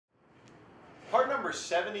Part number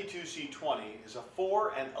 72C20 is a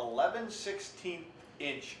 4 11/16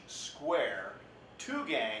 inch square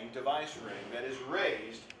 2-gang device ring that is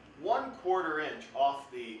raised 1/4 inch off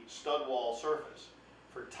the stud wall surface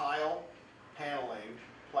for tile, paneling,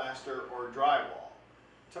 plaster, or drywall.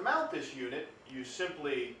 To mount this unit, you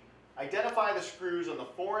simply identify the screws on the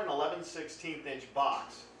 4 11/16 inch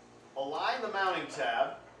box, align the mounting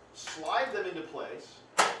tab, slide them into place,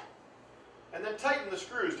 and then tighten the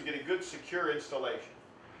screws to get a good secure installation.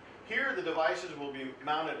 Here the devices will be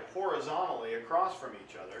mounted horizontally across from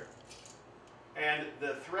each other, and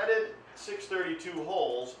the threaded 632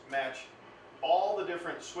 holes match all the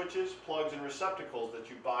different switches, plugs, and receptacles that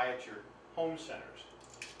you buy at your home centers.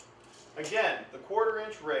 Again, the 1/4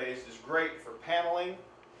 inch raised is great for paneling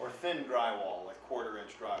or thin drywall like 1/4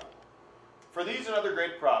 inch drywall. For these and other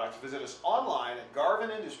great products, visit us online at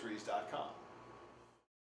garvinindustries.com.